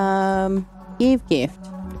 Give gift.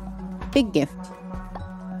 Big gift.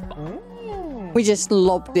 We just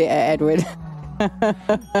lobbed it at Edwin.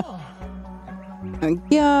 There we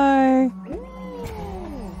go.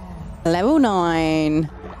 Level 9.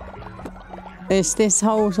 This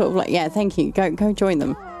whole sort of like, yeah, thank you. Go join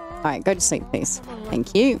them. All right, go to sleep, please.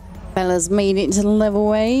 Thank you. Bella's made it to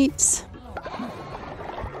level 8.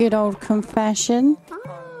 Good old confession.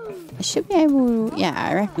 I should be able, yeah,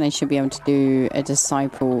 I reckon I should be able to do a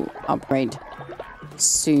disciple upgrade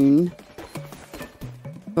soon.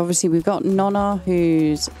 Obviously, we've got Nonna,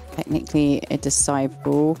 who's technically a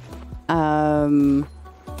disciple. Who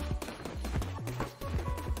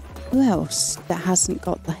else that hasn't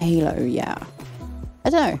got the halo yet? I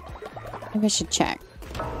don't know. Maybe I should check.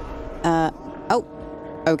 Oh,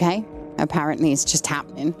 okay. Apparently, it's just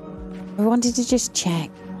happening. I wanted to just check.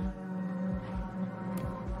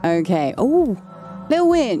 Okay. Oh, little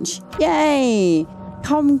winch. Yay.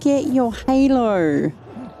 Come get your halo.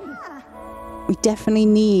 We definitely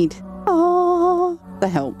need the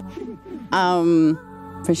help.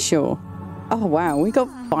 For sure. Oh, wow. We got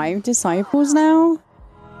 5 disciples now.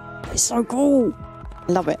 It's so cool.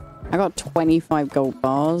 Love it. I got 25 gold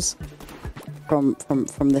bars from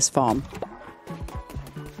this farm.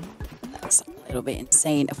 That's a little bit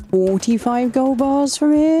insane. 45 gold bars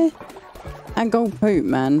from here. And gold poop,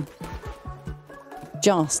 man.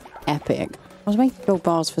 Just epic. I was making gold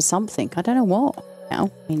bars for something. I don't know what.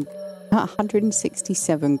 Now, I mean,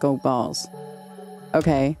 167 gold bars.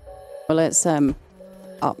 Okay. Well, let's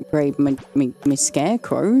upgrade my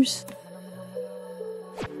scarecrows.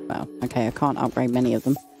 Well, okay, I can't upgrade many of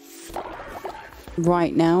them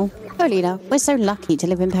right now. Oh, leader, we're so lucky to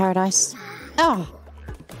live in paradise. Ah,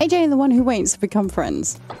 AJ and the one who waits to become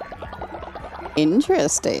friends.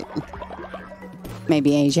 Interesting.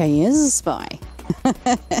 Maybe AJ is a spy.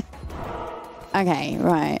 Okay,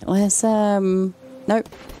 right. Let's nope.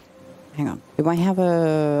 Hang on. Do I have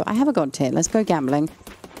a god tier? Let's go gambling,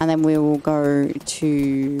 and then we will go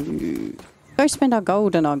spend our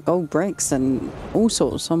gold and our gold bricks and all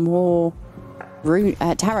sorts on more rune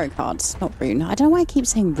tarot cards. Not rune. I don't know why I keep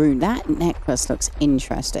saying rune. That necklace looks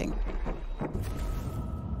interesting.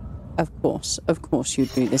 Of course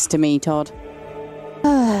you'd do this to me, Todd.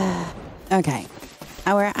 Okay.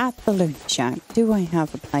 Now we're at the loot shack. Do I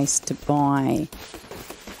have a place to buy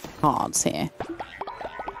cards here?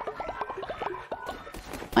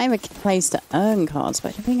 I have a place to earn cards, but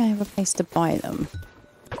I don't think I have a place to buy them.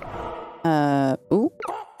 Ooh.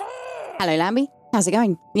 Hello, Lambie. How's it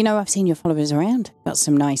going? You know, I've seen your followers around. Got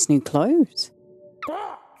some nice new clothes.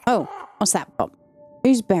 Oh, what's that, Bob?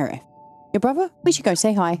 Who's Bereth? Your brother? We should go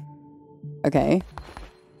say hi. Okay.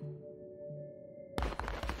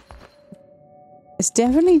 It's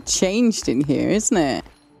definitely changed in here, isn't it?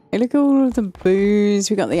 Hey, look at all of the booze.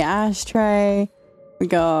 We got the ashtray. We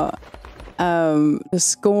got the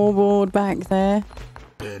scoreboard back there.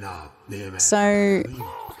 So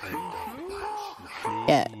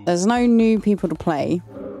yeah, there's no new people to play,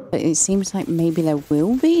 but it seems like maybe there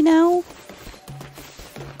will be now.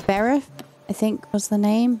 Bereth, I think was the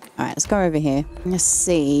name. All right, let's go over here. Let's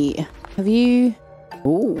see. Have you?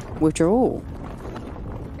 Oh, withdrawal.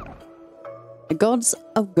 The gods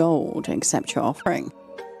of gold accept your offering.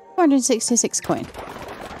 466 coin.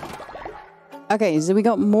 Okay, so we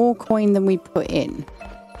got more coin than we put in.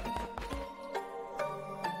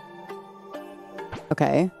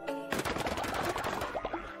 Okay.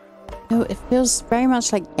 Oh, it feels very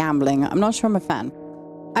much like gambling. I'm not sure I'm a fan.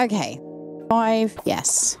 Okay. 5,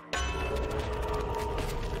 yes.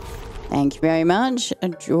 Thank you very much. A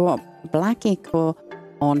drop black ichor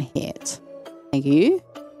on hit. Thank you.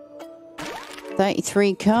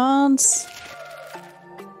 33 cards.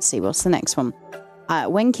 Let's see, what's the next one?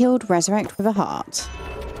 When killed, resurrect with a heart.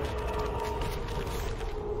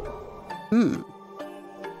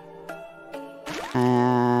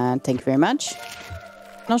 Thank you very much.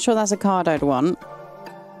 Not sure that's a card I'd want.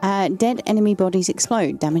 Dead enemy bodies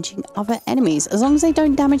explode, damaging other enemies. As long as they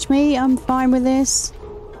don't damage me, I'm fine with this.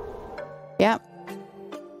 Yep.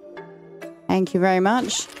 Thank you very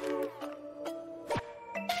much.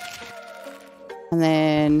 And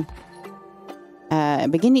then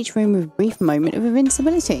begin each room with a brief moment of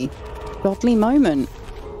invincibility. Godly moment.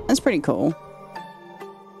 That's pretty cool.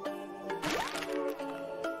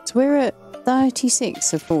 So we're at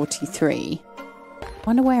 36 of 43.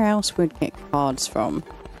 Wonder where else we'd get cards from.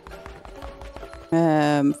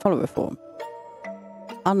 Follower form.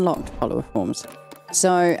 Unlocked follower forms.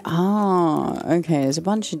 So, okay, there's a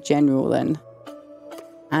bunch of general then.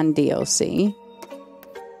 And DLC.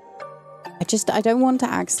 I don't want to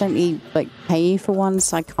accidentally, like, pay for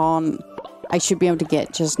ones I should be able to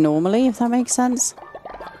get just normally, if that makes sense.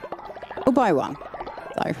 We'll buy one,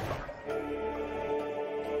 though.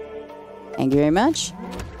 Thank you very much.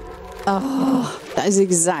 Oh, that is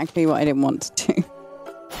exactly what I didn't want to do.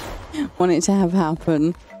 Want it to have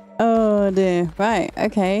happen. Oh dear. Right,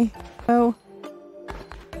 okay. Well,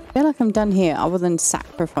 I feel like I'm done here other than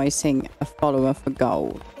sacrificing a follower for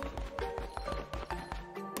gold.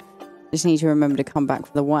 Just need to remember to come back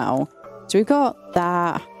for the well. So we've got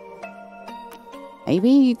that.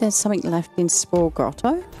 Maybe there's something left in Spore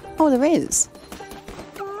Grotto? Oh, there is.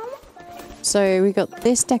 So we got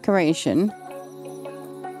this decoration.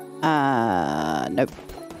 Nope.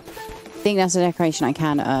 I think that's a decoration I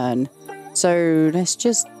can earn. So let's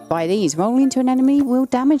just buy these. Roll into an enemy, we'll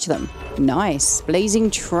damage them. Nice.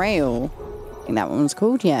 Blazing Trail. I think that one was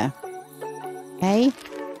called, yeah. Okay.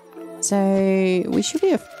 So we should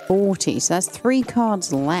be at 40. So that's 3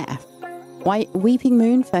 cards left. Weeping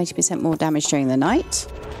Moon, 30% more damage during the night.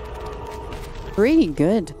 Really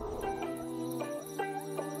good.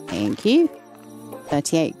 Thank you.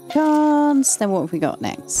 38 cards. Then what have we got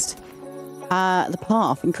next? The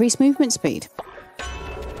Path. Increased movement speed.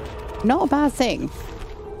 Not a bad thing.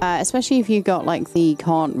 Especially if you got like the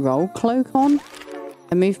can't roll cloak on.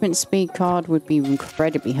 A movement speed card would be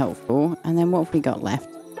incredibly helpful. And then what have we got left?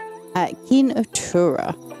 Kin of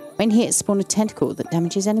Tura. When hit, spawn a tentacle that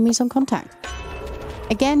damages enemies on contact.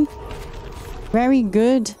 Again, very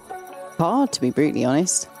good card, to be brutally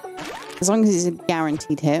honest. As long as it's a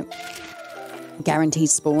guaranteed hit. Guaranteed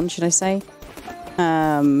spawn, should I say.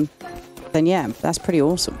 Then yeah, that's pretty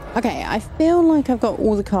awesome. Okay, I feel like I've got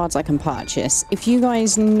all the cards I can purchase. If you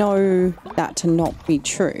guys know that to not be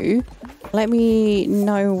true, let me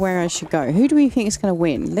know where I should go. Who do we think is going to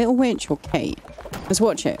win? Little Witch or Kate? Let's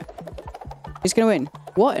watch it. Who's going to win?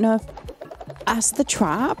 What on earth? That's the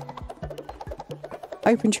trap?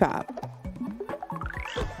 Open trap.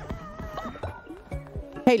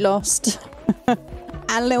 Kate lost.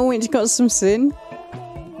 And Little Witch got some sin.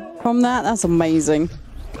 From that, that's amazing.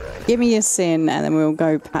 Give me your sin and then we'll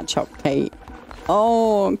go patch up Kate.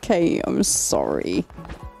 Oh, Kate, I'm sorry.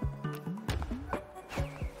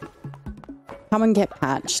 Come and get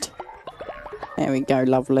patched. There we go,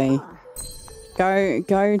 lovely.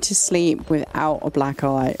 Go to sleep without a black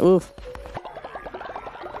eye. Oof.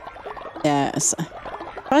 Yes.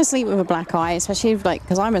 If I sleep with a black eye, especially if, like,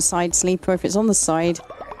 because I'm a side sleeper, if it's on the side,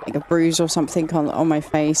 like a bruise or something on my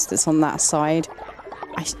face that's on that side.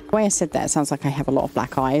 The way I said that, it sounds like I have a lot of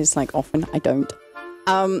black eyes, like often. I don't.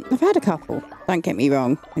 I've had a couple, don't get me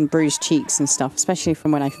wrong, and bruised cheeks and stuff, especially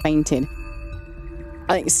from when I fainted.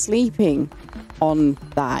 Like, sleeping on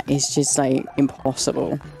that is just, like,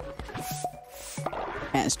 impossible.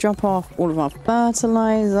 Let's drop off all of our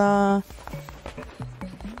fertilizer.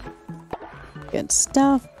 Good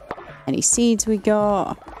stuff. Any seeds we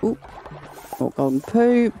got? Ooh, more golden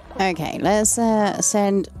poop. Okay, let's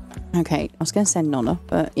send... Okay, I was going to send Nonna,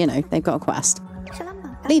 but, you know, they've got a quest.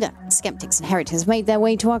 Leader, skeptics and heretics have made their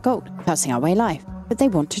way to our gold, cursing our way life, but they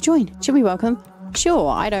want to join. Should we welcome them? Sure,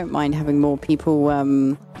 I don't mind having more people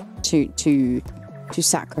to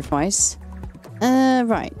sacrifice.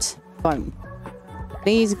 Right. Fine.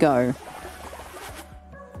 Please go.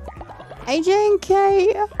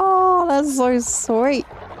 AJK! Oh, that's so sweet.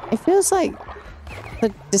 It feels like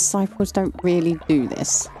the disciples don't really do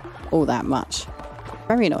this all that much.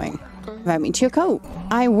 Very annoying. Invite me to your cult.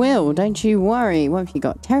 I will, don't you worry. What have you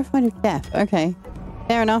got? Terrified of death. Okay.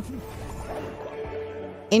 Fair enough.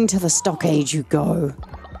 Into the stockade you go.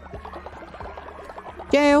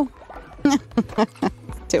 Jail.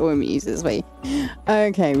 Still amuses me.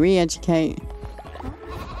 Okay, re-educate.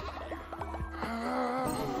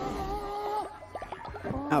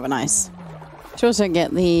 Oh, nice. Should also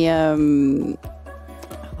get the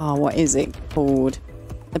oh, what is it called?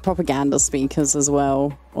 The propaganda speakers as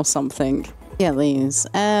well, or something. Yeah, these.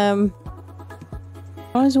 Follows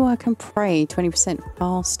work and pray 20%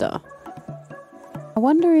 faster. I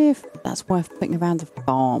wonder if that's worth putting around the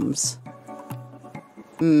farms.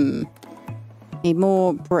 Need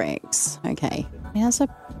more bricks. Okay. It has a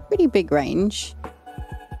pretty big range.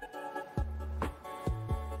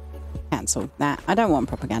 Cancel that. I don't want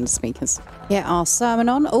propaganda speakers. Get our sermon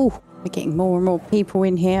on. Oh, we're getting more and more people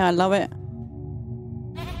in here. I love it.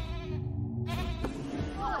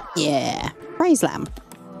 Yeah. Praise lamb.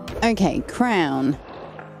 Okay, crown.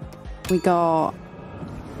 We got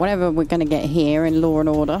whatever we're going to get here in law and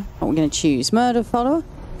order. What we're going to choose. Murder follower.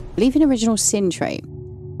 Believe in original sin trait.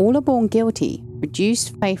 All are born guilty.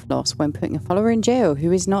 Reduced faith loss when putting a follower in jail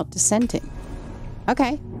who is not dissenting.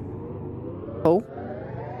 Okay. Cool.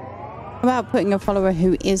 What about putting a follower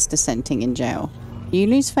who is dissenting in jail? Do you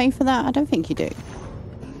lose faith for that? I don't think you do.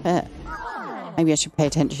 Maybe I should pay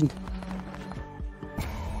attention.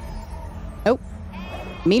 Oh.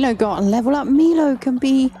 Milo got a level up. Milo can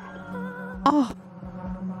be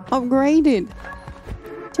upgraded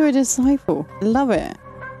to a disciple. Love it.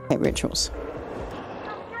 Okay, rituals.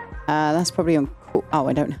 That's probably on... Oh,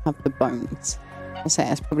 I don't have the bones. I'll say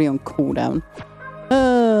that's probably on cooldown.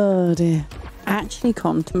 Oh, dear. Actually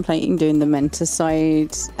contemplating doing the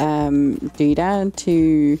menticide doodad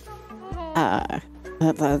to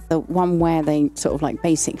the one where they sort of like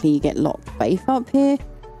basically get locked faith up here.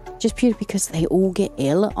 Just purely because they all get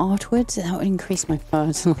ill afterwards. That would increase my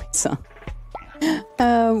fertilizer.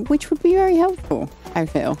 Which would be very helpful, I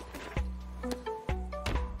feel.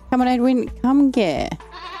 Come on, Edwin. Come get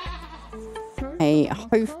a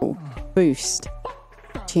hopeful boost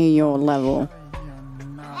to your level.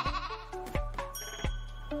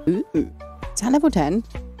 Ooh. Is that level 10?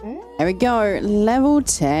 There we go. Level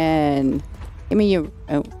 10. Give me your...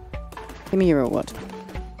 Oh. Give me your reward.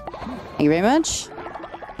 Thank you very much.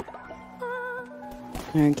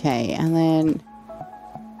 Okay, and then...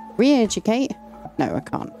 Re-educate? No, I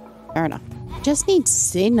can't. Fair enough. Just need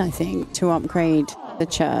sin, I think, to upgrade the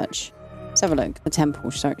church. Let's have a look. The temple,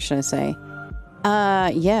 should I say.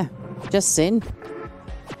 Yeah. Just sin.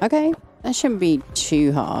 Okay. That shouldn't be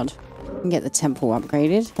too hard. We can get the temple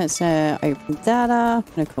upgraded. Let's open that up.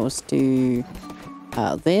 And of course do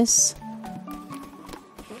this.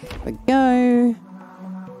 There we go.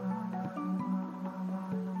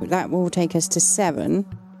 That will take us to 7.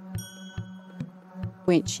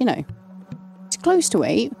 Which, you know, it's close to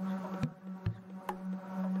 8.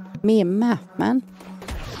 Me and math, man.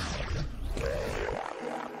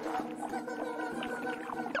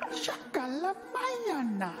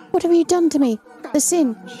 What have you done to me? The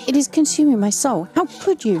sin, it is consuming my soul. How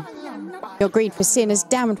could you? Your greed for sin has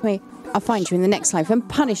damned me. I'll find you in the next life and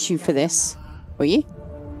punish you for this. Will you?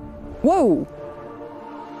 Whoa!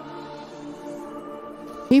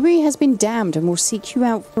 Bibri has been damned and will seek you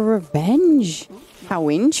out for revenge. How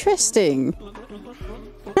interesting.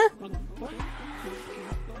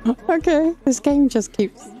 Okay, this game just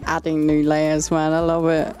keeps adding new layers, man. I love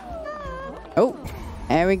it. Oh,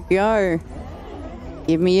 there we go.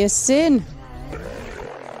 Give me your sin.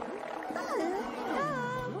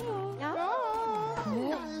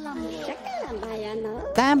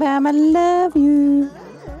 Bam Bam, I love you.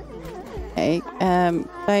 Okay,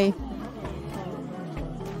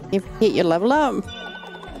 get your level up.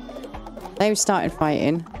 They've started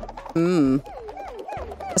fighting.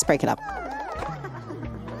 Let's break it up.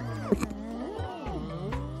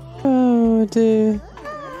 Oh dear.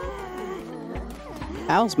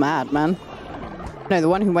 Al's mad, man. No, the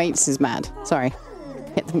one who waits is mad. Sorry.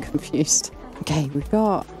 Get them confused. Okay, we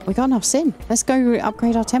got enough sin. Let's go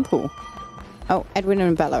upgrade our temple. Oh, Edwin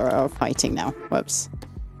and Bella are fighting now. Whoops.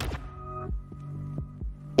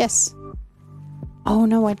 Yes. Oh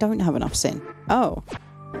no, I don't have enough sin. Oh.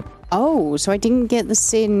 Oh, so I didn't get the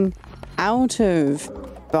sin out of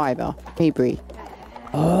Fibry.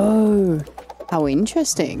 Oh, how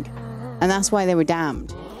interesting. And that's why they were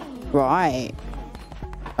damned. Right.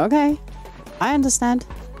 Okay. I understand.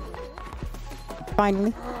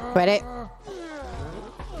 Finally. Credit.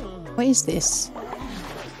 What is this?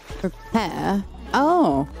 Repair?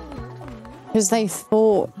 Oh. Because they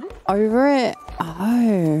fought over it?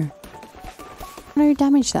 Oh. No,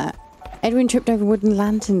 damage that. Edwin tripped over wooden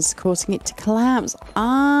lanterns, causing it to collapse.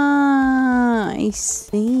 Ah, I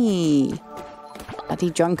see.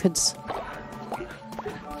 Bloody drunkards.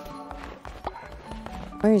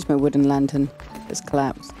 Where is my wooden lantern? It's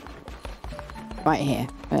collapsed. Right here.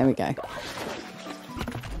 There we go.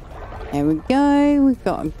 There we go. We've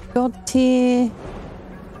got a god tier.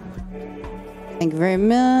 Thank you very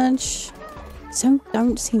much. Some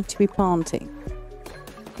don't seem to be planting.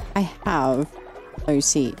 I have those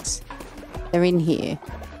seeds. They're in here.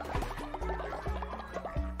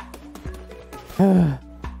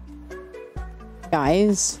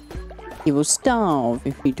 Guys, you will starve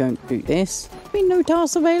if you don't do this. There'll be no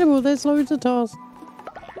tasks available. There's loads of tasks.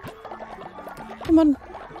 Come on.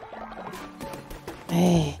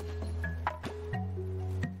 Hey.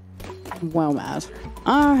 I'm well mad.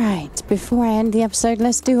 Alright, before I end the episode,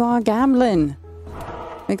 let's do our gambling.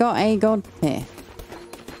 We got a god here.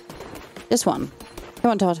 Just one.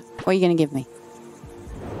 Come on, Todd. What are you going to give me?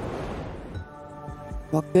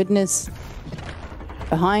 What goodness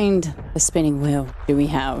behind the spinning wheel do we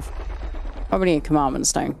have? Probably a commandment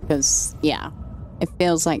stone, because, yeah, it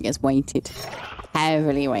feels like it's weighted.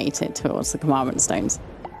 Heavily weighted towards the commandment stones.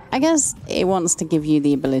 I guess it wants to give you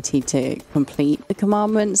the ability to complete the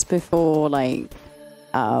commandments before, like,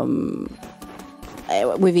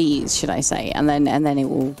 with ease, should I say. And then it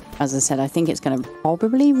will, as I said, I think it's going to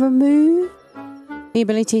probably remove the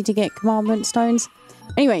ability to get commandment stones.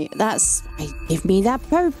 Anyway, give me that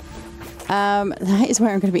Pope. That is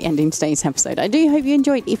where I'm going to be ending today's episode. I do hope you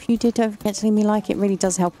enjoyed. If you did, don't forget to leave me a like. It really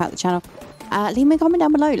does help out the channel. Leave me a comment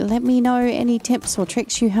down below. Let me know any tips or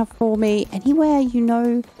tricks you have for me. Anywhere you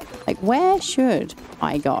know, like where should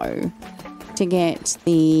I go to get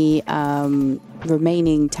the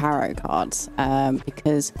remaining tarot cards?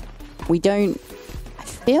 Because I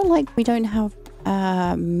feel like we don't have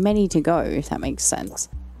many to go, if that makes sense.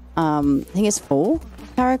 I think it's 4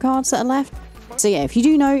 tarot cards that are left. So yeah, if you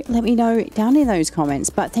do know, let me know down in those comments.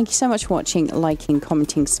 But thank you so much for watching, liking,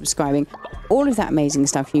 commenting, subscribing, all of that amazing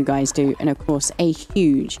stuff you guys do. And of course, a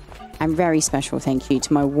huge and very special thank you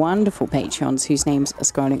to my wonderful Patreons whose names are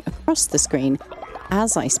scrolling across the screen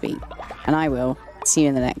as I speak. And I will see you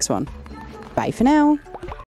in the next one. Bye for now.